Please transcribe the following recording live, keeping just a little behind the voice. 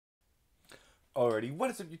Alrighty, what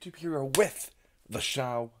is up YouTube, here with the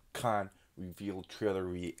Shao Kahn reveal trailer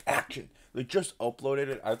reaction. They just uploaded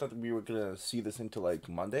it. I thought we were gonna see this into like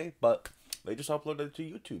Monday, but they just uploaded it to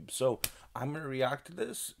YouTube. So I'm gonna react to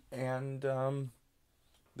this, and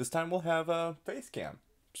this time we'll have a face cam.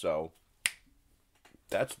 So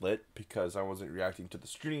that's lit because I wasn't reacting to the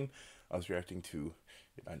stream. I was reacting to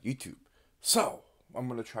it on YouTube. So I'm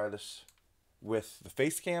gonna try this with the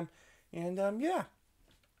face cam, and yeah,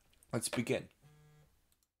 let's begin.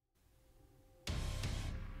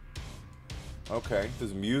 Okay,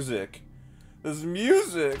 there's music. There's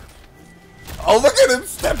music! Oh, look at him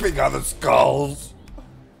stepping on the skulls!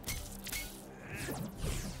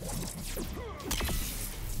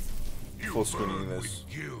 Full screening this.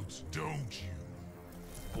 Guilt, don't you?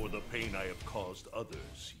 For the pain I have caused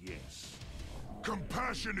others, yes.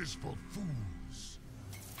 Compassion is for fools.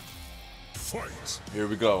 Fight! Here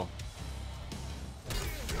we go.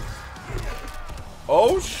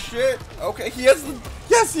 Oh shit! Okay, he has the...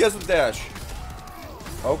 Yes, he has the dash!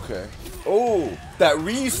 Okay. Oh, that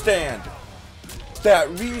re-stand! That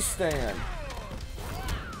re-stand!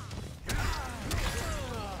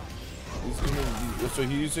 He's gonna... So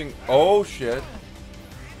he's using... Oh, shit.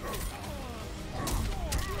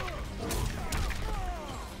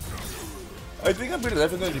 I think I'm gonna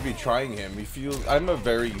definitely be trying him. He feels... I'm a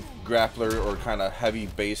very grappler or kind of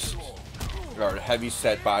heavy-based... or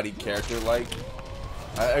heavy-set body character, like.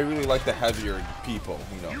 I really like the heavier people,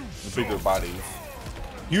 you know, the bigger bodies.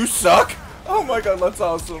 You suck? Oh my god, that's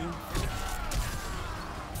awesome.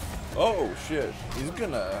 Oh shit. He's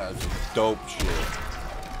gonna have some dope shit.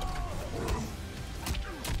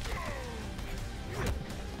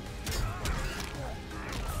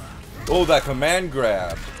 Oh, that command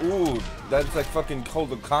grab. Ooh, that's like fucking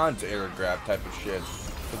Kahn's air grab type of shit.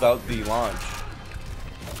 Without the launch.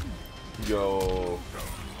 Yo.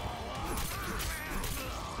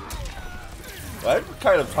 I'm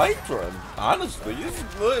kind of hyped for him, honestly. He's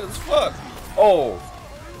good as fuck. Oh.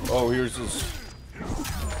 Oh, here's his...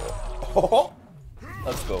 Oh.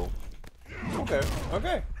 Let's go. Okay.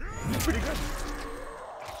 Okay. He's pretty good.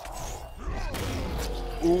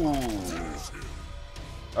 Ooh.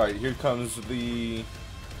 Alright, here comes the...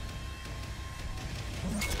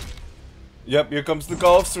 Yep, here comes the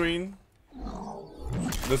golf swing.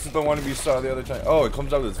 This is the one we saw the other time. Oh, it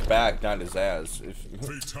comes out of his back, not his ass. If...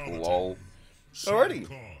 Lol. Alrighty,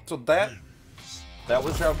 so that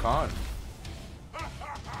was Shao Kahn.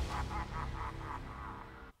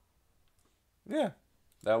 Yeah,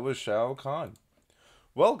 that was Shao Kahn.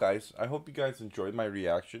 Well, guys, I hope you guys enjoyed my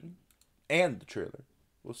reaction and the trailer.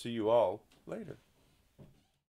 We'll see you all later.